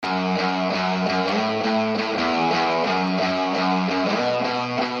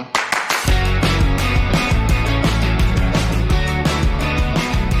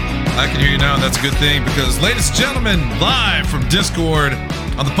hear you now, and that's a good thing because, ladies and gentlemen, live from Discord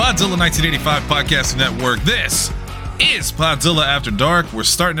on the Podzilla 1985 Podcasting Network, this is Podzilla After Dark. We're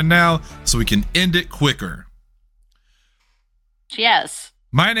starting it now so we can end it quicker. Yes.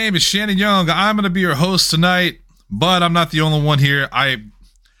 My name is Shannon Young. I'm going to be your host tonight, but I'm not the only one here. I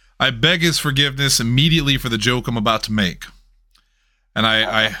beg his forgiveness immediately for the joke I'm about to make, and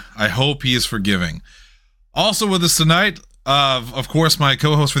I hope he is forgiving. Also with us tonight, of course, my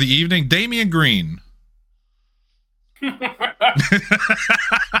co-host for the evening, Damian Green. Figured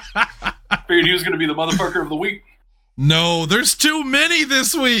he was going to be the motherfucker of the week. No, there's too many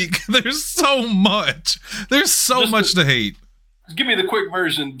this week. There's so much. There's so much to hate. Give me the quick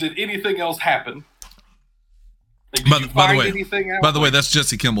version. Did anything else happen? Like, By the way, that's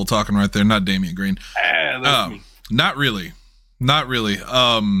Jesse Kimball talking right there, not Damian Green. That's me. Not really.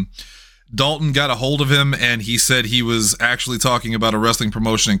 Dalton got a hold of him, and he said he was actually talking about a wrestling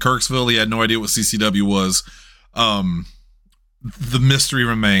promotion in Kirksville. He had no idea what CCW was. The mystery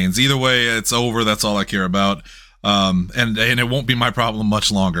remains. Either way, it's over. That's all I care about. And it won't be my problem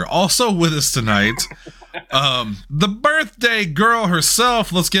much longer. Also with us tonight, the birthday girl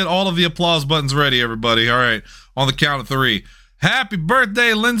herself. Let's get all of the applause buttons ready, everybody. All right, on the count of 3. Happy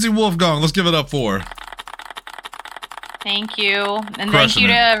birthday, Lindsay Wolfgong. Let's give it up for her. Thank you. And thank you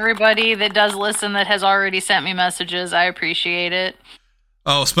to everybody that does listen that has already sent me messages. I appreciate it.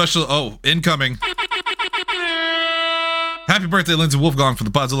 Incoming. Happy birthday, Lindsay Wolfgong, for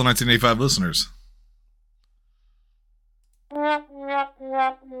the Podzilla 1985 listeners. I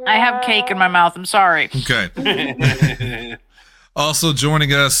have cake in my mouth. I'm sorry. Okay. Also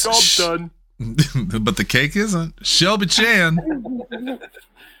joining us. Job done. But the cake isn't. Shelby Chan.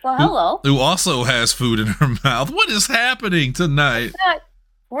 Well, hello. Who also has food in her mouth. What is happening tonight?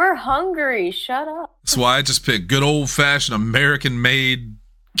 We're hungry. Shut up. That's why I just picked good old-fashioned American-made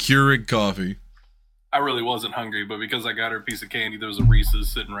Keurig coffee. I really wasn't hungry, but because I got her a piece of candy, there was a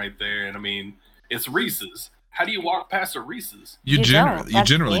Reese's sitting right there, and I mean, it's Reese's. How do you walk past a Reese's? You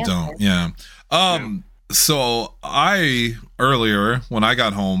generally don't. Yeah. So I earlier when I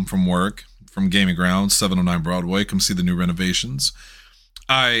got home from work from Gaming Grounds, 709 Broadway, come see the new renovations.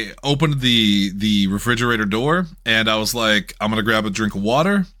 I opened the refrigerator door and I was like, I'm gonna grab a drink of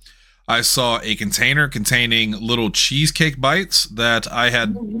water. I saw a container containing little cheesecake bites that I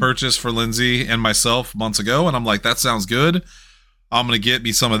had purchased for Lindsay and myself months ago, and I'm like, that sounds good. I'm gonna get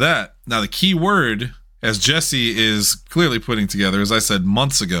me some of that. Now the key word, as Jesse is clearly putting together, as I said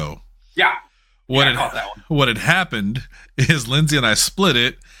months ago. Yeah. What had happened is Lindsay and I split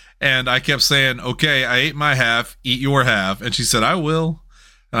it, and I kept saying, okay, I ate my half, eat your half. And she said, I will.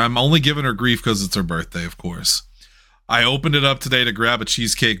 And I'm only giving her grief because it's her birthday, of course. I opened it up today to grab a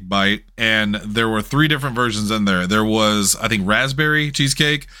cheesecake bite, and there were 3 different versions in there. There was, I think, raspberry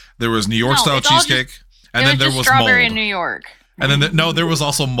cheesecake. There was New York style cheesecake. And then there was strawberry mold. in New York. And then, there was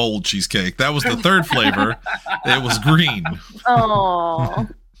also mold cheesecake. That was the 3rd flavor. It was green. Oh.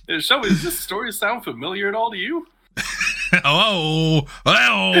 Shelby, does this story sound familiar at all to you? Oh.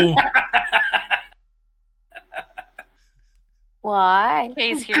 Why?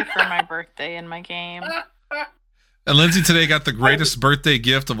 He's here for my birthday in my game. And Lindsay today got the greatest birthday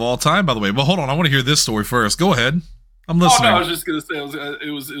gift of all time, by the way. But hold on, I want to hear this story first. Go ahead. I'm listening. Oh, no, I was just going to say, it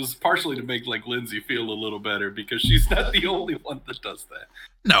was partially to make like Lindsay feel a little better because she's not the only one that does that.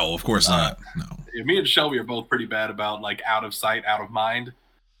 No, of course not. No. Me and Shelby are both pretty bad about like out of sight, out of mind.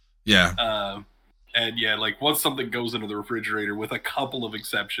 Yeah. And yeah, like once something goes into the refrigerator, with a couple of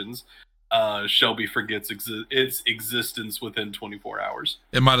exceptions, Shelby forgets its existence within 24 hours.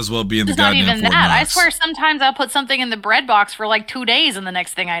 It might as well be in the It's not goddamn even Fort that. I Knox. swear sometimes I'll put something in the bread box for like 2 days, and the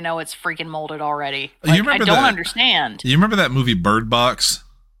next thing I know, it's freaking molded already. Like, You remember I don't that- understand. You remember that movie Bird Box?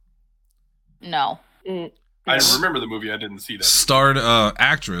 No. I remember the movie. I didn't see that. Starred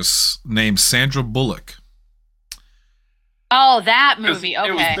actress named Sandra Bullock. Oh, that movie. Okay.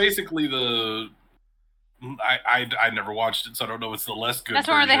 It was basically the. I never watched it, so I don't know. It's the less good. That's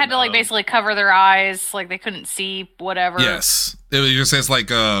where they had to like basically cover their eyes, like they couldn't see whatever. Yes. It's like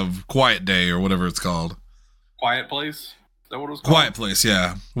a Quiet Day or whatever it's called. Quiet Place? Is that what it was called? Quiet Place,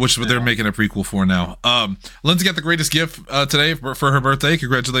 yeah. Which they're making a prequel for now. Lindsay got the greatest gift today for her birthday.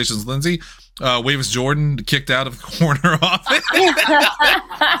 Congratulations, Lindsay. Wavis Jordan kicked out of the corner office.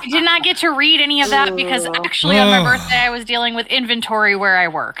 I did not get to read any of that because actually on my birthday I was dealing with inventory where I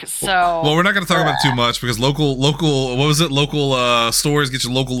work. So well, we're not going to talk about it too much because local what was it? Local stories get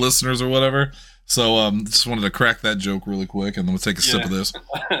you local listeners or whatever. So just wanted to crack that joke really quick, and then we'll take a sip of this.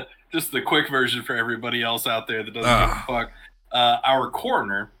 Just the quick version for everybody else out there that doesn't give a fuck. Our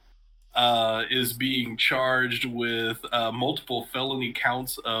coroner is being charged with multiple felony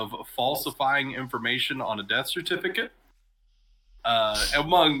counts of falsifying information on a death certificate.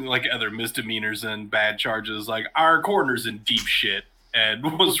 Among like other misdemeanors and bad charges, like our coroner's in deep shit and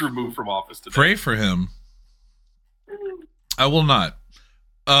was removed from office today. Pray for him. I will not.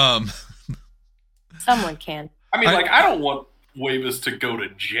 Someone can. I mean, I don't want Wavis to go to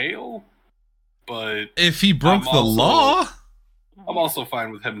jail, but if he broke the law, I'm also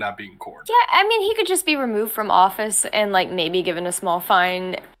fine with him not being coroner. Yeah, I mean, he could just be removed from office and like maybe given a small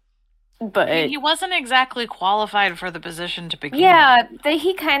fine. But he wasn't exactly qualified for the position to begin. Yeah,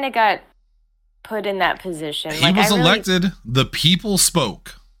 he kind of got put in that position. He was elected. The people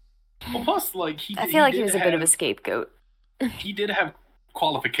spoke. Well, plus, I feel like he was a bit of a scapegoat. He did have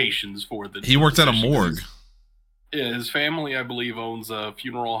qualifications for the. He worked at a morgue. His family, I believe, owns a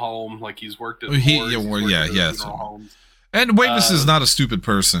funeral home. Like he's worked at. Homes. And Wavis is not a stupid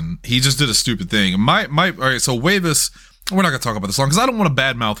person. He just did a stupid thing. All right. So Wavis. We're not going to talk about this long because I don't want to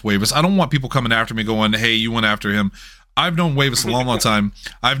badmouth Wavis. I don't want people coming after me going, hey, you went after him. I've known Wavis a long time.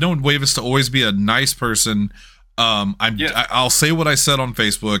 I've known Wavis to always be a nice person. I'll say what I said on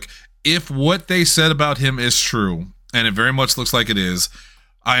Facebook. If what they said about him is true, and it very much looks like it is,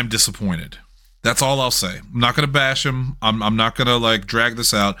 I am disappointed. That's all I'll say. I'm not going to bash him. I'm not going to drag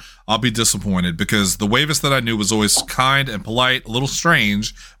this out. I'll be disappointed because the Wavis that I knew was always kind and polite, a little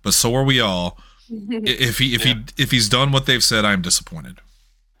strange, but so are we all. If he's done what they've said, I'm disappointed.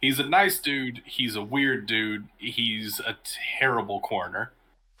 He's a nice dude. He's a weird dude. He's a terrible coroner.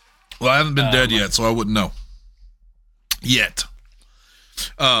 Well, I haven't been dead yet, so I wouldn't know. Yet.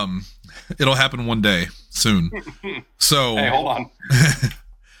 It'll happen one day soon. So hey, hold on.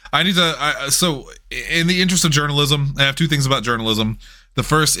 I need to. So, in the interest of journalism, I have two things about journalism. The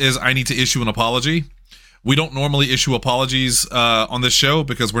first is I need to issue an apology. We don't normally issue apologies on this show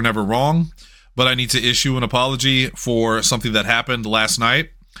because we're never wrong. But I need to issue an apology for something that happened last night.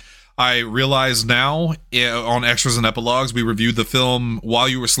 I realize now on Extras and Epilogues, we reviewed the film While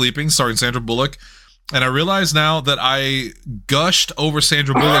You Were Sleeping, starring Sandra Bullock. And I realize now that I gushed over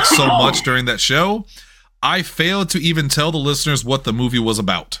Sandra Bullock so much during that show, I failed to even tell the listeners what the movie was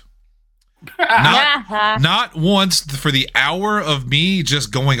about. Not once for the hour of me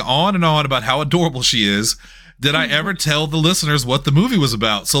just going on and on about how adorable she is, did I ever tell the listeners what the movie was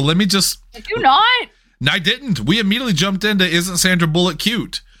about. So let me just... Did you not? I didn't. We immediately jumped into Isn't Sandra Bullock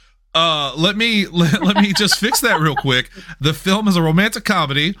Cute? Let me just fix that real quick. The film is a romantic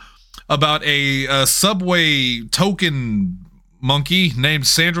comedy about a subway token monkey named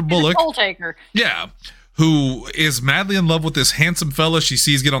Sandra Bullock. Toll taker. Yeah. Who is madly in love with this handsome fella she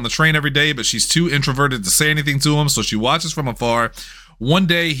sees get on the train every day, but she's too introverted to say anything to him, so she watches from afar. One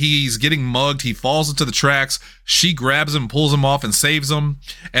day he's getting mugged. He falls into the tracks. She grabs him, pulls him off, and saves him.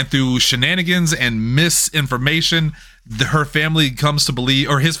 And through shenanigans and misinformation, her family comes to believe,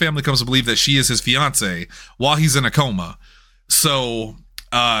 or his family comes to believe, that she is his fiance while he's in a coma. So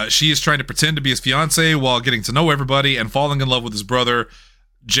she is trying to pretend to be his fiance while getting to know everybody and falling in love with his brother,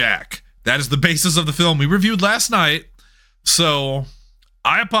 Jack. That is the basis of the film we reviewed last night. So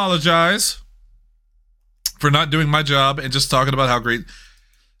I apologize for not doing my job and just talking about how great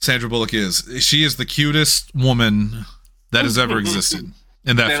Sandra Bullock is. She is the cutest woman that has ever existed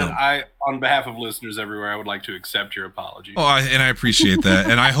in that film. On behalf of listeners everywhere, I would like to accept your apology. And I appreciate that.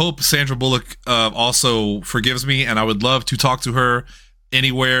 And I hope Sandra Bullock also forgives me, and I would love to talk to her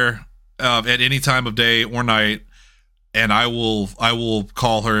anywhere, at any time of day or night, and I will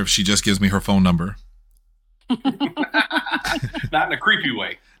call her if she just gives me her phone number. Not in a creepy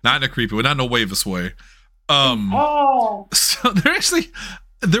way. Not in a creepy way. Not in a Wavis way. So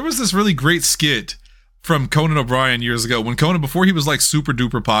there was this really great skit from Conan O'Brien years ago when Conan, before he was super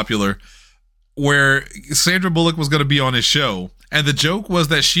duper popular, where Sandra Bullock was going to be on his show, and the joke was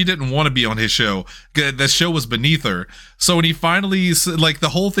that she didn't want to be on his show. That show was beneath her. So when he finally, the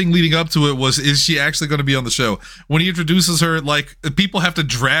whole thing leading up to it was, is she actually going to be on the show? When he introduces her, people have to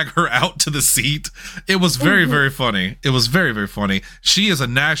drag her out to the seat. It was very, very funny. It was very, very funny. She is a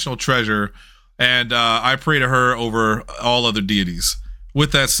national treasure. And I pray to her over all other deities.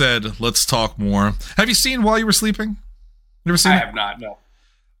 With that said, let's talk more. Have you seen While You Were Sleeping? You ever seen it? I have not, no.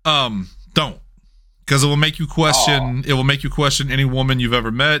 Don't. Because it will make you question. It will make you question any woman you've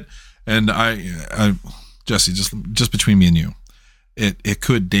ever met. And I Jesse, just between me and you, it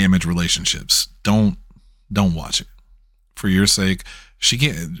could damage relationships. Don't watch it. For your sake.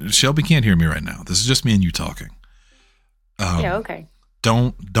 Shelby can't hear me right now. This is just me and you talking. Yeah, okay.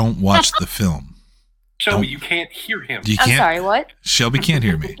 Don't watch the film. Shelby, you can't hear him. I'm sorry, what? Shelby can't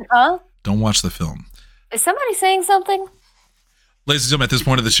hear me. Huh? Don't watch the film. Is somebody saying something? Ladies and gentlemen, at this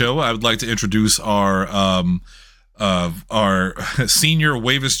point of the show, I would like to introduce our senior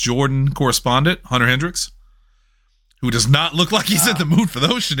Wavis Jordan correspondent, Hunter Hendricks, who does not look like he's in the mood for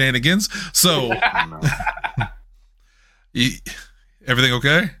those shenanigans. So, everything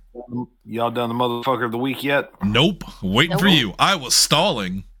okay? Y'all done the motherfucker of the week yet? Nope. Waiting for you. I was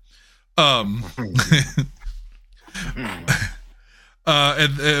stalling. And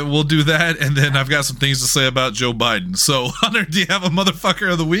we'll do that, and then I've got some things to say about Joe Biden. So, Hunter, do you have a motherfucker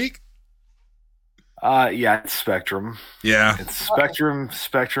of the week? Yeah, it's Spectrum. Yeah. It's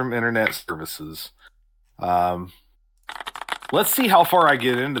Spectrum Internet Services. Let's see how far I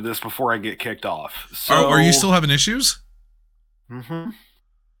get into this before I get kicked off. So, are you still having issues? Mm-hmm.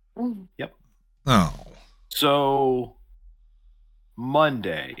 Yep. Oh. So,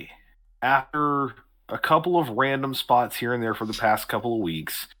 Monday, after a couple of random spots here and there for the past couple of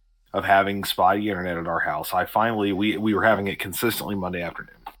weeks of having spotty internet at our house, we were having it consistently Monday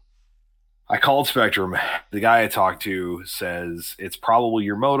afternoon. I called Spectrum. The guy I talked to says it's probably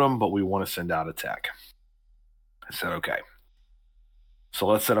your modem, but we want to send out a tech. I said, okay. So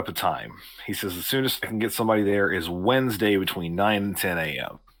let's set up a time. He says as soon as I can get somebody there is Wednesday between 9 and 10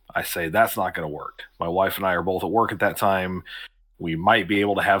 a.m. I say that's not going to work. My wife and I are both at work at that time. We might be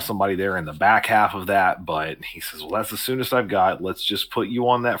able to have somebody there in the back half of that, but he says, well, that's the soonest I've got. Let's just put you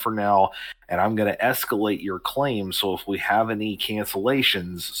on that for now, and I'm going to escalate your claim, so if we have any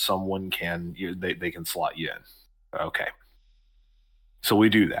cancellations, someone can, they can slot you in. Okay. So we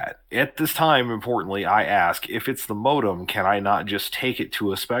do that. At this time, importantly, I ask, if it's the modem, can I not just take it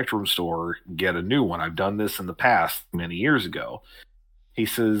to a Spectrum store, get a new one? I've done this in the past, many years ago. He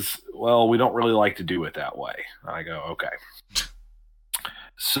says, well, we don't really like to do it that way. I go, okay.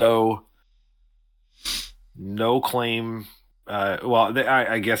 So, no claim. I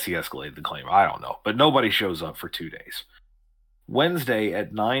guess he escalated the claim. I don't know. But nobody shows up for 2 days. Wednesday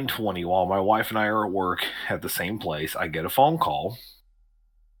at 9:20, while my wife and I are at work at the same place, I get a phone call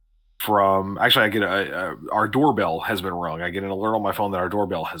from... Actually, I get our doorbell has been rung. I get an alert on my phone that our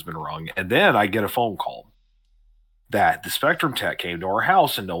doorbell has been rung. And then I get a phone call that the Spectrum tech came to our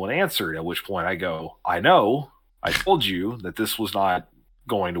house and no one answered, at which point I go, I know. I told you that this was not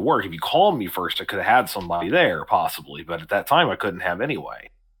going to work. If you called me first, I could have had somebody there possibly, but at that time I couldn't have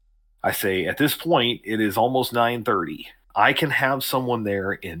anyway. I say, at this point, it is almost 9:30. I can have someone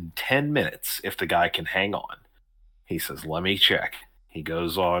there in 10 minutes if the guy can hang on. He says, let me check. He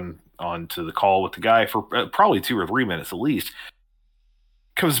goes on to the call with the guy for probably 2 or 3 minutes at least.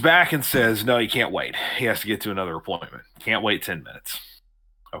 Comes back and says, no, he can't wait. He has to get to another appointment. Can't wait 10 minutes.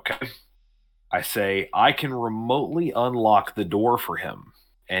 Okay. I say, I can remotely unlock the door for him,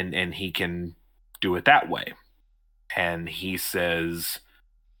 and he can do it that way. And he says,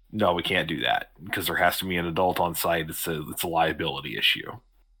 no, we can't do that because there has to be an adult on site. It's a liability issue.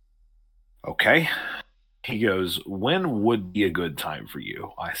 Okay. He goes, when would be a good time for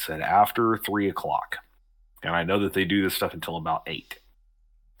you? I said, after 3 o'clock. And I know that they do this stuff until about 8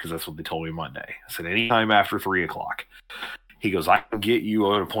 because that's what they told me Monday. I said, anytime after 3 o'clock. He goes, I can get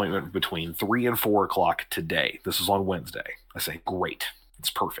you an appointment between 3 and 4 o'clock today. This is on Wednesday. I say, great. It's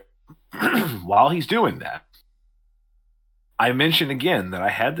perfect. While he's doing that, I mentioned again that I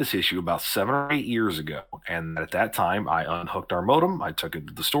had this issue about 7 or 8 years ago. And at that time, I unhooked our modem. I took it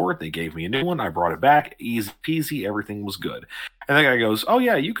to the store. They gave me a new one. I brought it back. Easy peasy. Everything was good. And the guy goes, oh,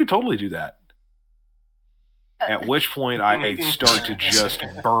 yeah, you could totally do that. At which point I start to just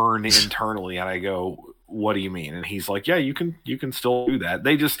burn internally. And I go, what do you mean? And he's like, yeah, you can still do that.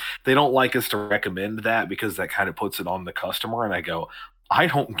 They don't like us to recommend that because that kind of puts it on the customer. And I go, I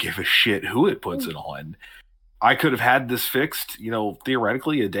don't give a shit who it puts it on. I could have had this fixed,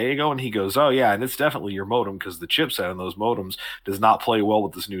 theoretically a day ago. And he goes, oh yeah, and it's definitely your modem because the chipset on those modems does not play well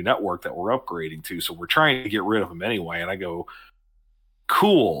with this new network that we're upgrading to. So we're trying to get rid of them anyway. And I go,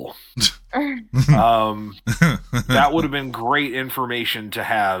 cool. That would have been great information to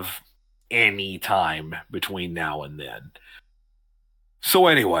have any time between now and then. So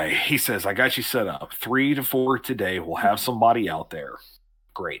anyway, he says, I got you set up 3 to 4 today. We'll have somebody out there.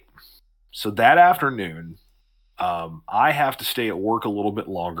 Great. So that afternoon, I have to stay at work a little bit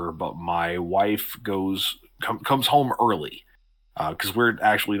longer, but my wife comes home early because we're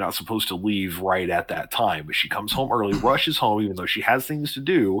actually not supposed to leave right at that time. But she comes home early, rushes home, even though she has things to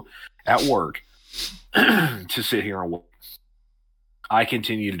do at work to sit here and work. I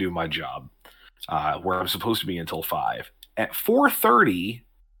continue to do my job where I'm supposed to be until 5. At 4:30,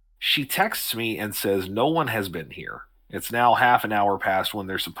 she texts me and says, no one has been here. It's now half an hour past when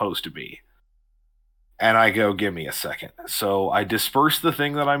they're supposed to be. And I go, give me a second. So I disperse the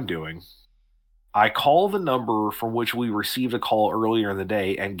thing that I'm doing. I call the number from which we received a call earlier in the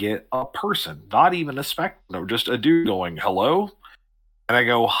day and get a person, not even a spectrum, just a dude going, hello? And I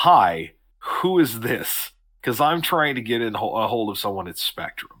go, hi, who is this? Because I'm trying to get in a hold of someone at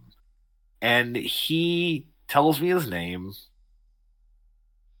Spectrum. And he tells me his name.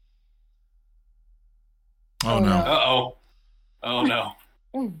 Oh, no. Uh-oh. Oh, no.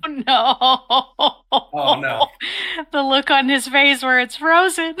 Oh, no. Oh, no. The look on his face where it's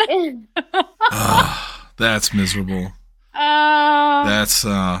frozen. That's miserable. That's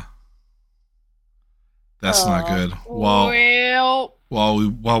not good. While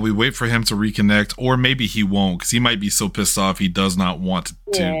we wait for him to reconnect, or maybe he won't, because he might be so pissed off he does not want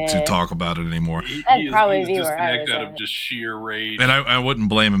to talk about it anymore. That'd probably be where I was out of just sheer rage. And I wouldn't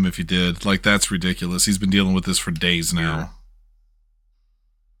blame him if he did. Like, that's ridiculous. He's been dealing with this for days now. Yeah.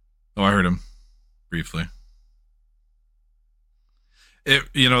 Oh, I heard him briefly.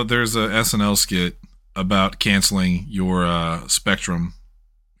 There's a SNL skit about canceling your Spectrum.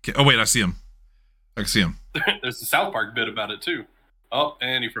 Oh wait, I see him. I can see him. There's a South Park bit about it too. Oh,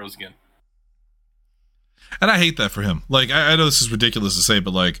 and he froze again. And I hate that for him. Like, I know this is ridiculous to say,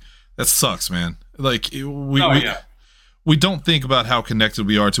 but like, that sucks, man. Like, we don't think about how connected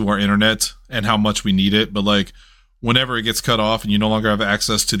we are to our internet and how much we need it, but like, whenever it gets cut off and you no longer have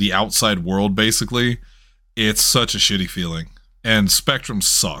access to the outside world, basically, it's such a shitty feeling. And Spectrum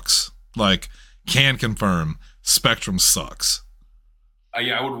sucks. Like, can confirm, Spectrum sucks.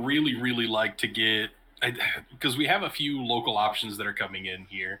 I would really, really like to get, because we have a few local options that are coming in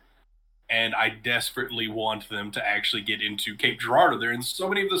here, and I desperately want them to actually get into Cape Girardeau. They're in so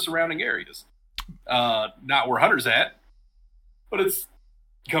many of the surrounding areas. Not where Hunter's at, but it's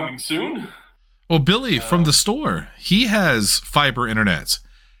coming soon. Well, Billy from the store, he has fiber internet,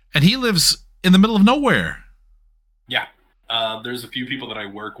 and he lives in the middle of nowhere. Yeah. There's a few people that I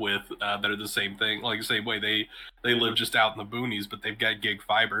work with that are the same thing. Like the same way, they live just out in the boonies, but they've got gig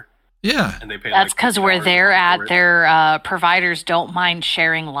fiber. Yeah. And they pay. That's because where they're at, their providers don't mind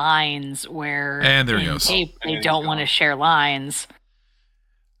sharing lines. Where and there he goes. They don't want to share lines.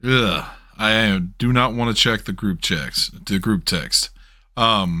 Ugh. I do not want to check the group text.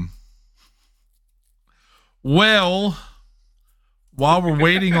 Well, while we're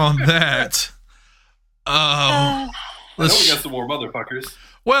waiting on that, I know we got some more motherfuckers.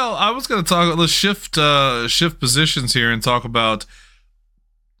 Well, I was going to talk. Let's shift positions here and talk about.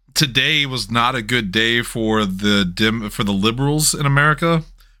 Today was not a good day for the liberals in America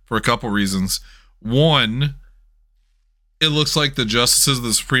for a couple reasons. One, it looks like the justices of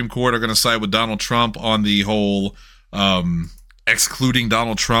the Supreme Court are going to side with Donald Trump on the whole excluding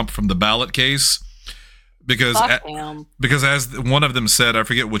Donald Trump from the ballot case. Because as one of them said, I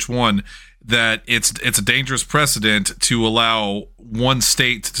forget which one, that it's a dangerous precedent to allow one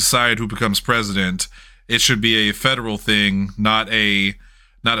state to decide who becomes president. It should be a federal thing, not a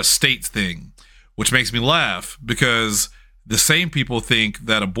state thing, which makes me laugh because the same people think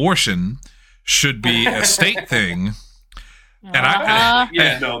that abortion should be a state thing. And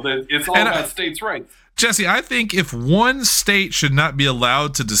it's all about states' rights. Jesse, I think if one state should not be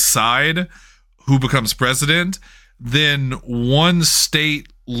allowed to decide who becomes president, then one state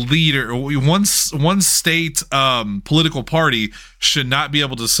leader, one state political party should not be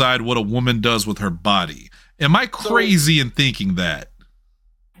able to decide what a woman does with her body. Am I crazy in thinking that?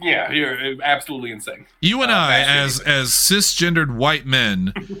 Yeah, you're absolutely insane. You and I, as cisgendered white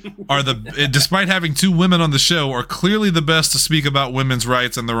men, are despite having two women on the show, are clearly the best to speak about women's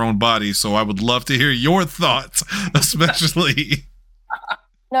rights and their own bodies. So I would love to hear your thoughts, especially.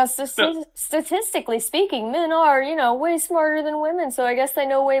 Now, statistically speaking, men are, way smarter than women, so I guess they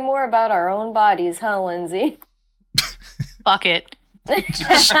know way more about our own bodies, huh, Lindsay? Fuck it.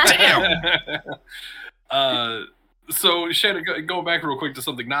 Damn. So, Shannon, going back real quick to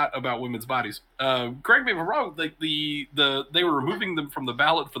something not about women's bodies. Correct me if I'm wrong. Like they were removing them from the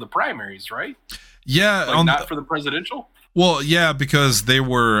ballot for the primaries, right? Yeah, not for the presidential. Well, yeah, because they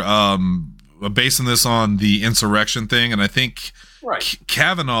were basing this on the insurrection thing, and I think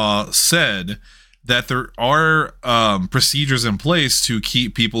Kavanaugh said that there are procedures in place to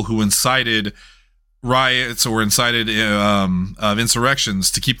keep people who incited riots or incited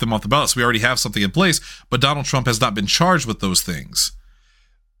insurrections to keep them off the ballot. So we already have something in place, but Donald Trump has not been charged with those things.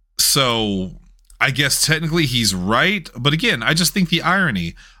 So I guess technically he's right, but again, I just think the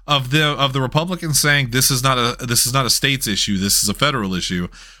irony of the Republicans saying this is not a states issue, this is a federal issue,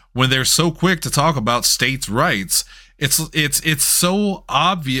 when they're so quick to talk about states' rights. It's so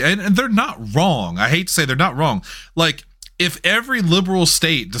obvious, and they're not wrong. I hate to say they're not wrong. Like, if every liberal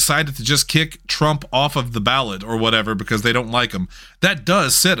state decided to just kick Trump off of the ballot or whatever because they don't like him, that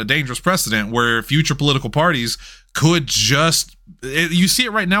does set a dangerous precedent where future political parties could just, you see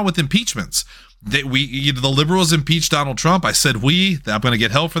it right now with impeachments. The liberals impeached Donald Trump. I said I'm going to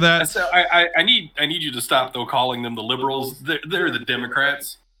get hell for that. So I need you to stop though calling them the liberals. They're the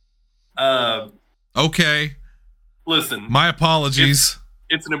Democrats. Okay. Listen, my apologies.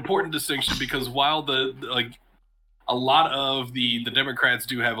 It's an important distinction because while a lot of the Democrats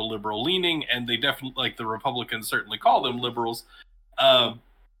do have a liberal leaning, and they definitely, the Republicans certainly call them liberals.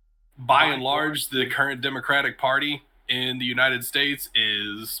 By and large, the current Democratic Party in the United States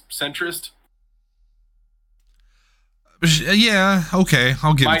is centrist. Yeah, okay,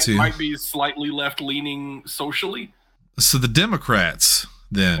 I'll give it to you. Might be slightly left-leaning socially. So the Democrats,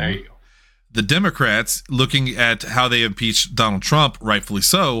 then. There you go. The Democrats, looking at how they impeached Donald Trump, rightfully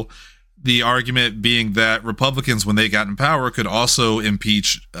so, the argument being that Republicans, when they got in power, could also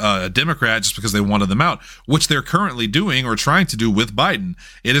impeach a Democrat just because they wanted them out, which they're currently doing or trying to do with Biden.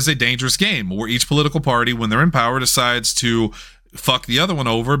 It is a dangerous game where each political party, when they're in power, decides to fuck the other one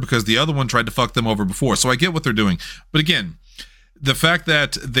over because the other one tried to fuck them over before. So I get what they're doing. But again, the fact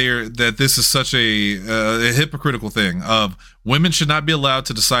that this is such a hypocritical thing of women should not be allowed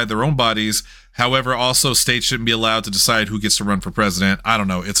to decide their own bodies. However, also states shouldn't be allowed to decide who gets to run for president. I don't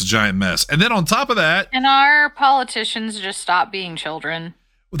know. It's a giant mess. And then on top of that, and our politicians just stop being children.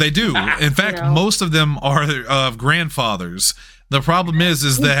 They do. In fact, most of them are grandfathers. The problem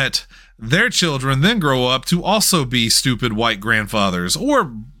is that their children then grow up to also be stupid white grandfathers,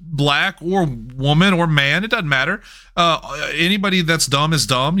 or black, or woman, or man. It doesn't matter. Anybody that's dumb is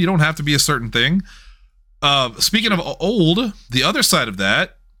dumb. You don't have to be a certain thing. Speaking of old, the other side of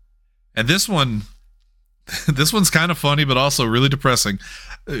that, and this one's kind of funny, but also really depressing.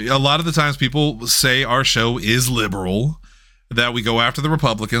 A lot of the times people say our show is liberal, that we go after the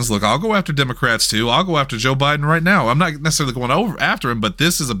Republicans. Look, I'll go after Democrats too. I'll go after Joe Biden right now. I'm not necessarily going after him, but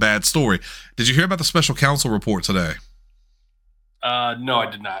this is a bad story. Did you hear about the special counsel report today? No, I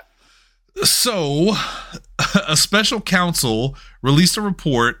did not. So, a special counsel released a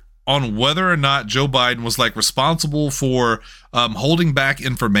report on whether or not Joe Biden was responsible for holding back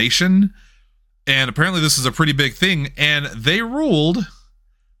information. And apparently this is a pretty big thing. And they ruled,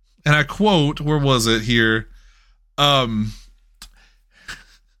 and I quote, where was it here?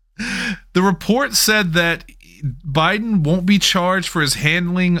 The report said that Biden won't be charged for his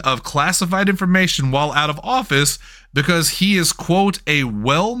handling of classified information while out of office because he is, quote, a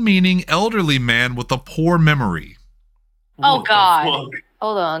well-meaning elderly man with a poor memory. Oh, God.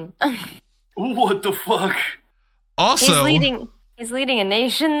 Hold on. What the fuck? Also, he's leading a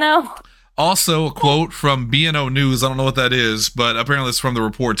nation, though. Also, a quote from B&O News. I don't know what that is, but apparently it's from the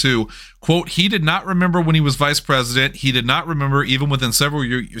report too. Quote, he did not remember when he was vice president. He did not remember even within several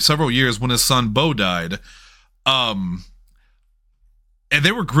years when his son Beau died. And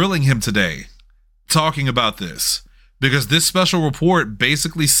they were grilling him today talking about this because this special report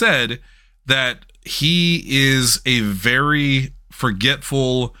basically said that he is a very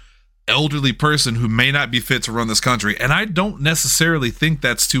forgetful elderly person who may not be fit to run this country. And I don't necessarily think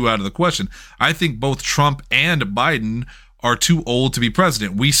that's too out of the question. I think both Trump and Biden are too old to be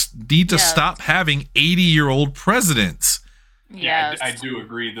president. We need to stop having 80-year-old presidents. Yes. Yeah, I do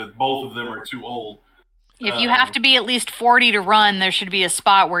agree that both of them are too old. If you have to be at least 40 to run, there should be a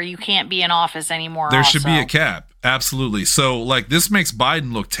spot where you can't be in office anymore. There should be a cap. Absolutely. So, this makes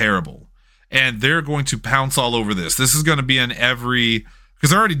Biden look terrible. And they're going to pounce all over this. This is going to be in every... Because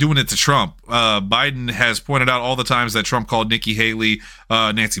they're already doing it to Trump. Biden has pointed out all the times that Trump called Nikki Haley,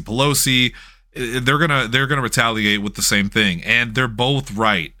 Nancy Pelosi. They're gonna retaliate with the same thing, and they're both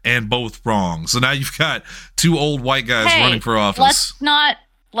right and both wrong. So now you've got two old white guys running for office.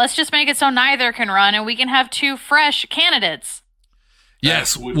 Let's just make it so neither can run, and we can have two fresh candidates.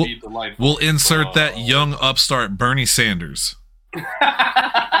 Yes, we'll insert that young upstart Bernie Sanders.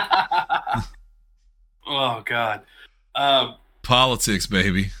 Oh God. Politics,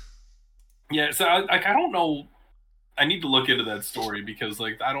 baby. Yeah, so I don't know. I need to look into that story because,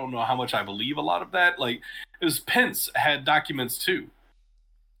 I don't know how much I believe a lot of that. It was Pence had documents too.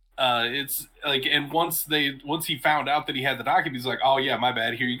 It's and once he found out that he had the documents, he's like, oh yeah, my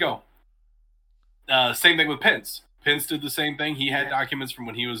bad. Here you go. Same thing with Pence. Pence did the same thing. He had documents from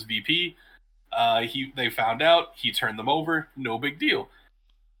when he was VP. They found out. He turned them over. No big deal.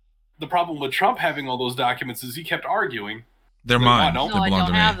 The problem with Trump having all those documents is he kept arguing. They're mine. No, I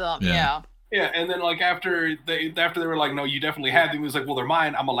don't have them. Yeah. Yeah, and then after they were like, no, you definitely have them. He was like, well, they're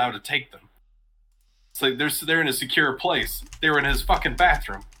mine. I'm allowed to take them. It's they're in a secure place. They were in his fucking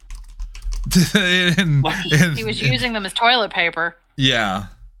bathroom. He was using them as toilet paper. Yeah.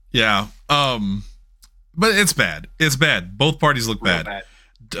 But it's bad. It's bad. Both parties look bad.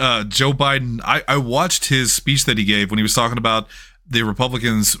 Joe Biden, I watched his speech that he gave when he was talking about the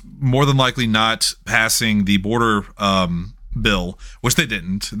Republicans more than likely not passing the border bill, which they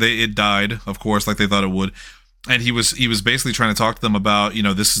didn't. It died, of course, like they thought it would. And he was basically trying to talk to them about,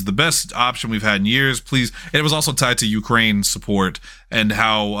 this is the best option we've had in years, please. And it was also tied to Ukraine support and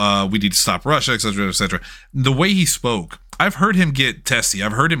how we need to stop Russia, et cetera, et cetera. The way he spoke, I've heard him get testy.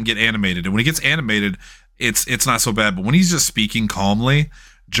 I've heard him get animated. And when he gets animated, it's not so bad. But when he's just speaking calmly,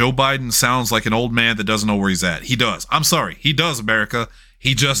 Joe Biden sounds like an old man that doesn't know where he's at. He does. I'm sorry. He does, America.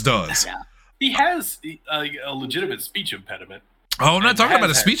 He just does. Yeah. He has a legitimate speech impediment. Oh, I'm not talking about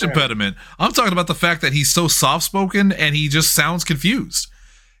a speech impediment. I'm talking about the fact that he's so soft-spoken and he just sounds confused.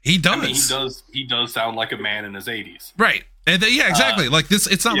 He does. I mean, he does sound like a man in his 80s. Right. And exactly. Like this,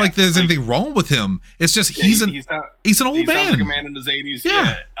 it's not like there's anything wrong with him. It's just he's an old man. He sounds like a man in his 80s.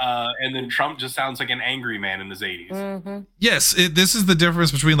 Yeah. And then Trump just sounds like an angry man in his 80s. Mm-hmm. Yes, this is the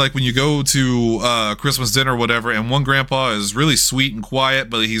difference between like when you go to Christmas dinner or whatever, and one grandpa is really sweet and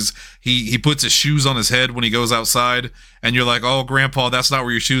quiet, but he puts his shoes on his head when he goes outside, and you're like, oh, grandpa, that's not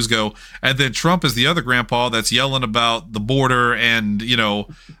where your shoes go. And then Trump is the other grandpa that's yelling about the border and he's the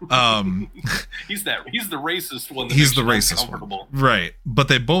racist one. He's the racist one. Right. But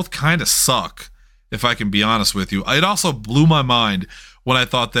they both kind of suck, if I can be honest with you. It also blew my mind when I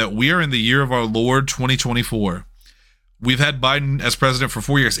thought that we are in the year of our Lord 2024. We've had Biden as president for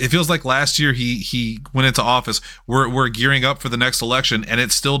 4 years. It feels like last year he went into office. We're gearing up for the next election, and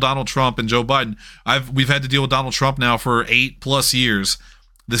it's still Donald Trump and Joe Biden. We've had to deal with Donald Trump now for 8+ years.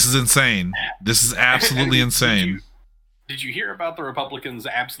 This is insane. This is absolutely insane. Did you hear about the Republicans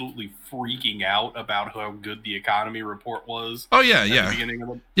absolutely freaking out about how good the economy report was? Oh yeah, at the beginning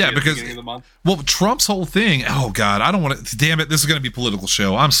of the month? Well, Trump's whole thing. Oh God, I don't want to. Damn it, this is going to be a political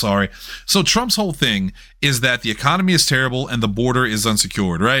show. I'm sorry. So Trump's whole thing is that the economy is terrible and the border is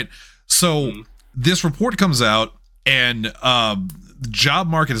unsecured, right? So this report comes out and the job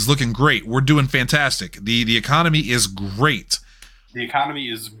market is looking great. We're doing fantastic. The economy is great. The economy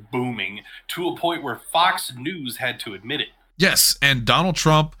is booming to a point where Fox News had to admit it. Yes, and Donald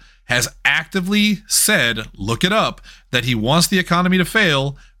Trump has actively said, look it up, that he wants the economy to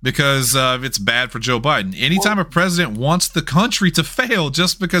fail because it's bad for Joe Biden. Anytime a president wants the country to fail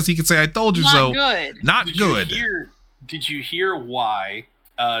just because he can say, I told you so. Not good. Did you hear why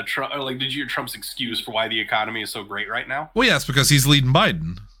Trump, or did you hear Trump's excuse for why the economy is so great right now? Well, yeah, it's because he's leading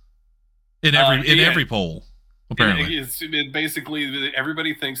Biden in every poll. Apparently, it basically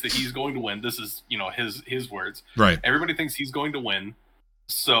everybody thinks that he's going to win. This is his words. Right. Everybody thinks he's going to win,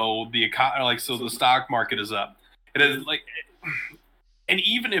 so the stock market is up. It is and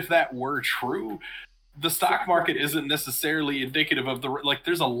even if that were true, the stock market isn't necessarily indicative of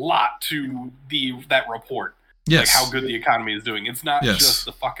there's a lot to that report. Yes. How good the economy is doing. It's not just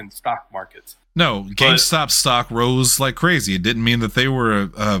the fucking stock markets. No, GameStop stock rose like crazy. It didn't mean that they were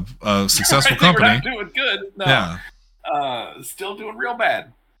a successful company. They were not doing good. No. Yeah. Still doing real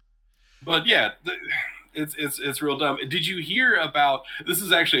bad. But yeah, it's real dumb. Did you hear about? This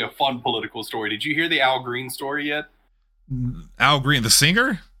is actually a fun political story. Did you hear the Al Green story yet? Al Green, the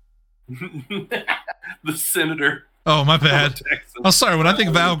singer? The senator. Oh, my bad. I'm sorry. When I think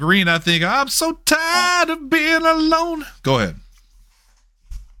of Al Green, I think I'm so tired of being alone. Go ahead.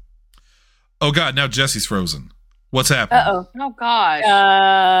 Oh God! Now Jesse's frozen. What's happening? Uh-oh. Oh gosh.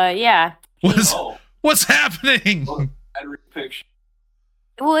 Yeah. What's happening?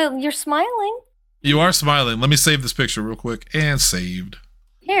 Well, you're smiling. You are smiling. Let me save this picture real quick. And saved.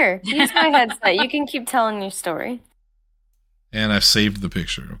 Here, use my headset. You can keep telling your story. And I've saved the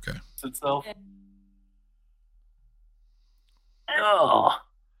picture. Okay. Itself. Oh.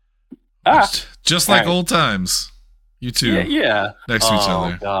 Just like old times. You two. Yeah. Next to each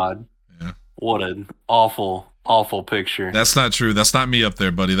other. Oh God. Yeah. What an awful picture. That's not true. That's not me up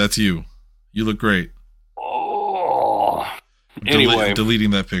there, buddy. That's you. You look great. Oh. Anyway.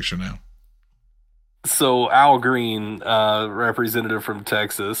 Deleting that picture now. So Al Green, representative from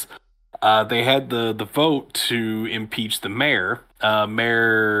Texas, they had the vote to impeach the mayor.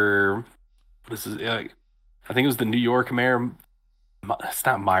 This is I think it was the New York mayor. It's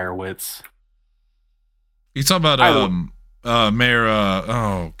not Meyerowitz. You talking about Mayor?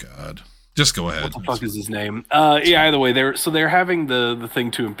 Oh God, just go ahead. What the fuck is his name? Yeah. Either way, they're having the thing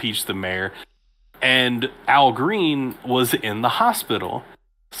to impeach the mayor, and Al Green was in the hospital,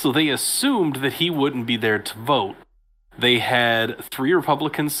 so they assumed that he wouldn't be there to vote. They had 3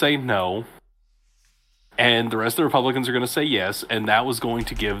 Republicans say no, And the rest of the Republicans are going to say yes, and that was going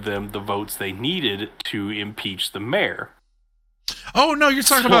to give them the votes they needed to impeach the mayor. Oh no, you're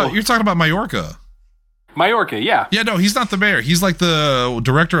talking about Mayorkas. Mayorkas, yeah. Yeah, no, he's not the mayor. He's like the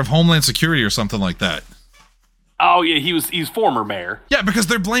director of Homeland Security or something like that. Oh yeah, he's former mayor. Yeah, because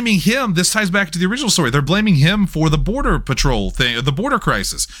they're blaming him. This ties back to the original story. They're blaming him for the border patrol thing, the border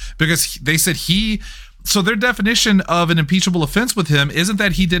crisis, because they said so their definition of an impeachable offense with him isn't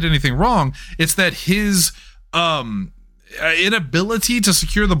that he did anything wrong. It's that his inability to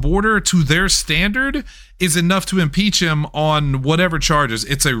secure the border to their standard is enough to impeach him on whatever charges.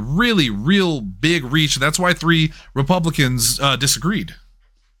 It's a really, real big reach. That's why 3 Republicans disagreed.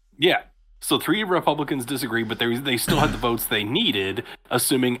 Yeah. So 3 Republicans disagreed, but they still had the votes they needed,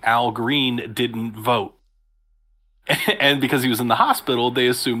 assuming Al Green didn't vote. And because he was in the hospital, they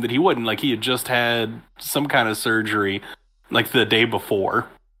assumed that he wouldn't. Like, he had just had some kind of surgery, like, the day before.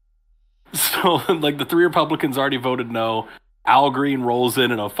 So, like, the 3 Republicans already voted no. Al Green rolls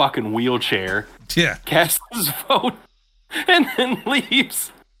in a fucking wheelchair. Yeah. Casts his vote, and then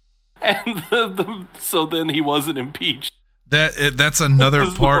leaves. And so then he wasn't impeached. That's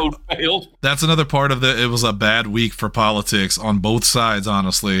another part. That's another part of it was a bad week for politics on both sides,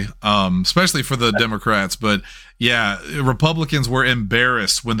 honestly, especially for the Democrats. But yeah, Republicans were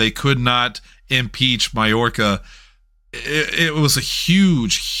embarrassed when they could not impeach Mayorkas. It was a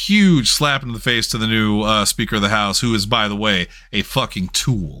huge slap in the face to the new Speaker of the House, who is, by the way, a fucking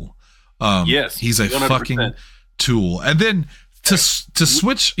tool. Yes, he's a 100%. Fucking tool. And then to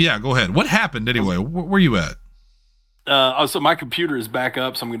switch, yeah, go ahead. What happened anyway? Where you at? So my computer is back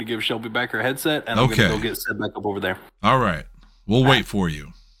up, so I'm going to give Shelby back her headset, and I'm going to go get set back up over there. All right, we'll wait for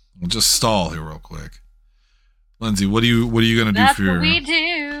you. We'll just stall here real quick. Lindsay, what are you going to do for your? What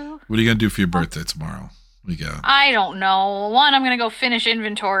are you going to do for your birthday tomorrow? What do you got? I don't know. One, I'm going to go finish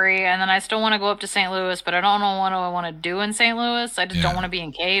inventory, and then I still want to go up to St. Louis, but I don't know what I want to do in St. Louis. I just don't want to be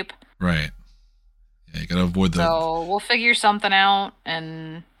in Cape. Right. Yeah, you got to avoid the. So we'll figure something out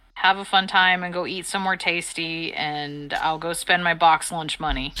and have a fun time and go eat somewhere tasty, and I'll go spend my box lunch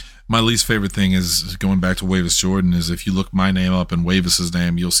money. My least favorite thing is going back to Wavis Jordan is if you look my name up and Wavis's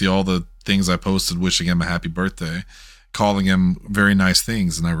name, you'll see all the things I posted wishing him a happy birthday, calling him very nice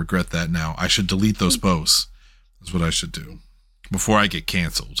things, and I regret that now. I should delete those posts. That's what I should do before I get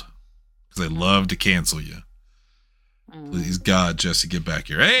canceled, because I love to cancel you. Please God, Jesse, get back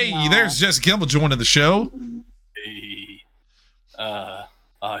here. Hey, there's Jesse Kimball joining the show. Hey,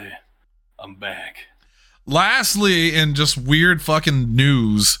 I'm back. Lastly, in just weird fucking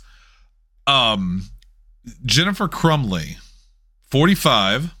news, Jennifer Crumley,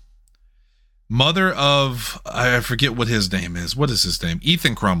 45, mother of, I forget what his name is. What is his name?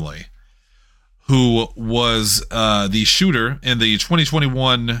 Ethan Crumley, who was the shooter in the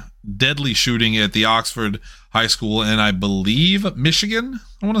 2021 deadly shooting at the Oxford High School in, I believe, Michigan,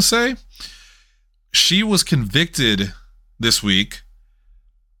 I want to say. She was convicted this week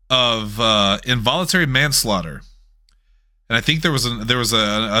of involuntary manslaughter, and I think there was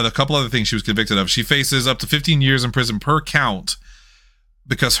a couple other things she was convicted of. She faces up to 15 years in prison per count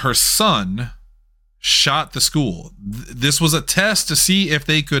because her son shot the school. This was a test to see if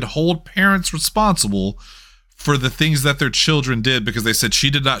they could hold parents responsible for the things that their children did, because they said she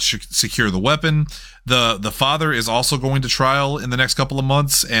did not secure the weapon. The father is also going to trial in the next couple of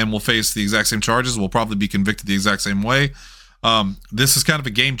months and will face the exact same charges, will probably be convicted the exact same way. This is kind of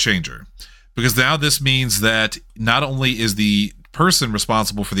a game changer, because now this means that not only is the person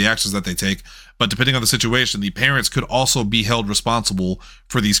responsible for the actions that they take, but depending on the situation, the parents could also be held responsible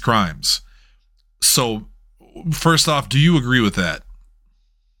for these crimes. So first off, do you agree with that?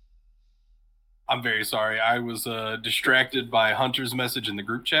 I'm very sorry. I was distracted by Hunter's message in the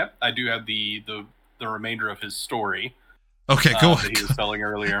group chat. I do have the remainder of his story. Okay, go ahead. That he was telling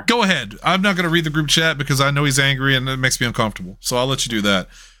earlier. Go ahead. I'm not going to read the group chat because I know he's angry and it makes me uncomfortable. So I'll let you do that.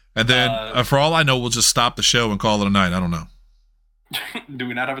 And then, for all I know, we'll just stop the show and call it a night. I don't know. Do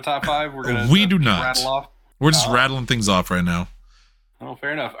we not have a top 5? We do not. Rattle off? We're just rattling things off right now. Oh,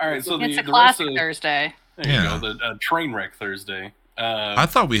 fair enough. All right, so it's a the classic rest of, Thursday. There you go, the train wreck Thursday. I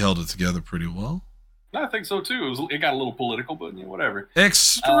thought we held it together pretty well. I think so too. It got a little political, but whatever.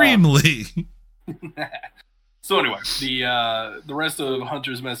 Extremely. So anyway, the rest of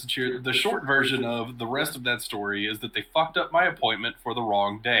Hunter's message here, the short version of the rest of that story is that they fucked up my appointment for the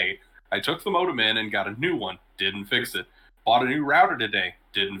wrong day. I took the modem in and got a new one. Didn't fix it. Bought a new router today.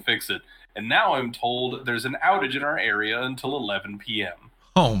 Didn't fix it. And now I'm told there's an outage in our area until 11 p.m.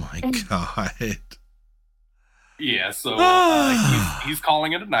 Oh my God. Yeah, so he's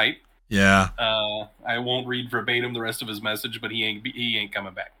calling it a night. Yeah. I won't read verbatim the rest of his message, but he ain't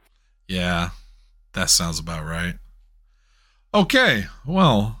coming back. Yeah. That sounds about right. Okay,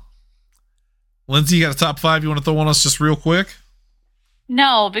 well, Lindsay, you got a top 5 you want to throw on us just real quick?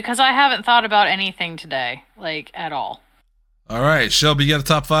 No, because I haven't thought about anything today, like, at all. All right, Shelby, you got a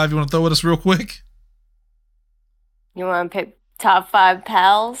top 5 you want to throw at us real quick? You want to pick top 5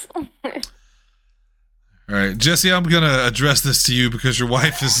 pals? All right, Jesse, I'm going to address this to you because your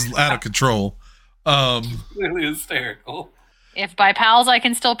wife is out of control. Really hysterical. If by pals I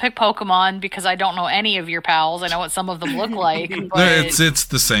can still pick Pokemon because I don't know any of your pals. I know what some of them look like. But... It's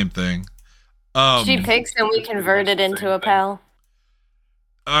the same thing. She picks and we convert it into a pal.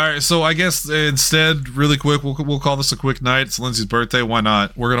 All right, so I guess instead, really quick, we'll call this a quick night. It's Lindsay's birthday. Why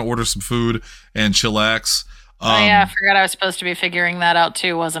not? We're gonna order some food and chillax. Oh yeah, I forgot I was supposed to be figuring that out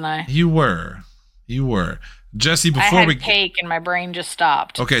too, wasn't I? You were. Jesse, before I had cake and my brain just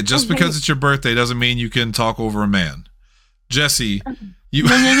stopped. Okay, just because it's your birthday doesn't mean you can talk over a man. Jesse, you.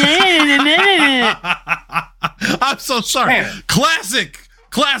 I'm so sorry. Man.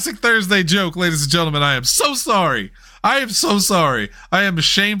 Classic Thursday joke, ladies and gentlemen. I am so sorry. I am a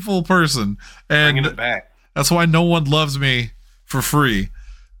shameful person, and Bringing it back. That's why no one loves me for free.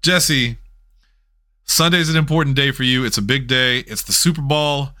 Jesse, Sunday's an important day for you. It's a big day. It's the Super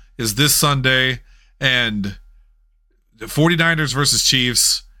Bowl is this Sunday, and the 49ers versus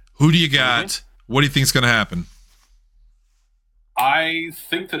Chiefs. Who do you got? What do you think is going to happen? I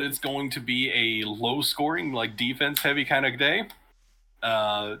think that it's going to be a low-scoring, like defense-heavy kind of day,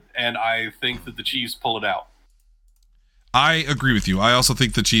 and I think that the Chiefs pull it out. I agree with you. I also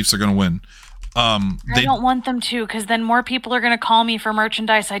think the Chiefs are going to win. I don't want them to, because then more people are going to call me for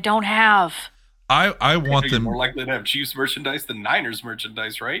merchandise I don't have. I want them more likely to have Chiefs merchandise than Niners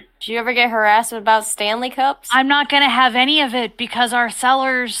merchandise, right? Do you ever get harassed about Stanley Cups? I'm not going to have any of it because our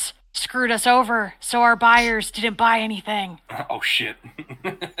sellers screwed us over, so our buyers didn't buy anything. Oh, shit.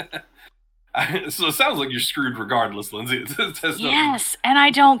 So it sounds like you're screwed regardless, Lindsay. Yes, and I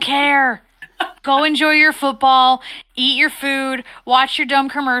don't care. Go enjoy your football, eat your food, watch your dumb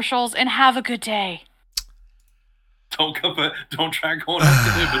commercials, and have a good day. Don't try going up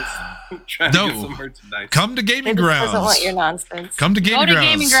to him, but try to get some merchandise. Come to Gaming Grounds. Doesn't want your nonsense. Come to Gaming Grounds. Go to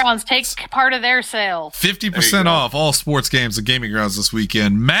Gaming Grounds. Take part of their sale. 50% off all sports games at Gaming Grounds this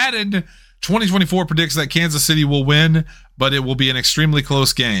weekend. Madden 2024 predicts that Kansas City will win, but it will be an extremely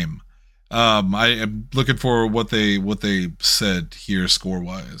close game. I am looking for what they said here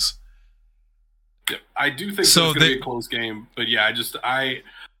score-wise. Yeah, I do think it's going to be a close game, but yeah,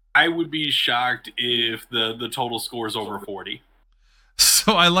 I would be shocked if the total score is over 40.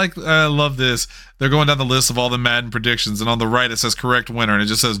 So I love this. They're going down the list of all the Madden predictions, and on the right it says correct winner, and it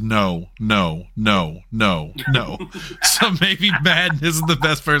just says no. So maybe Madden isn't the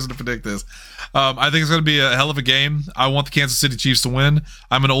best person to predict this. I think it's going to be a hell of a game. I want the Kansas City Chiefs to win.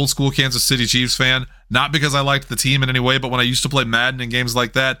 I'm an old school Kansas City Chiefs fan, not because I liked the team in any way, but when I used to play Madden in games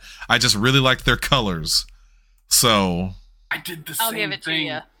like that, I just really liked their colors. So I did the I'll same give it thing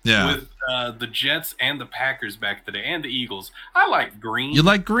to with the Jets and the Packers back today, and the Eagles. I like green. You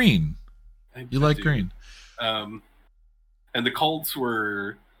like green. Green. And the Colts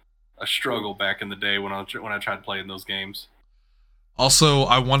were a struggle back in the day when I tried playing those games. Also,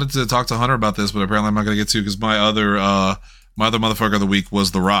 I wanted to talk to Hunter about this, but apparently I'm not going to get to because my other motherfucker of the week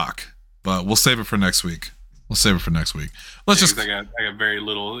was The Rock. But we'll save it for next week. I got very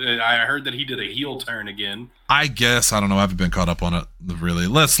little. I heard that he did a heel turn again. I guess I don't know. I haven't been caught up on it really.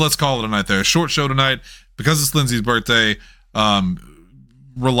 Let's call it a night there. Short show tonight because it's Lindsay's birthday.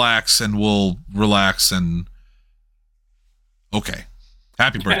 Relax, and we'll relax. And okay,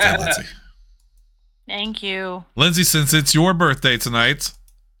 happy birthday, Lindsay. Thank you, Lindsay. Since it's your birthday tonight,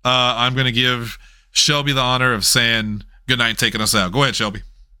 I'm going to give Shelby the honor of saying goodnight and taking us out. Go ahead, Shelby.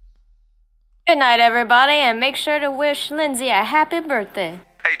 Good night, everybody, and make sure to wish Lindsay a happy birthday.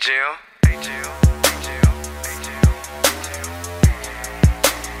 Hey, Jill.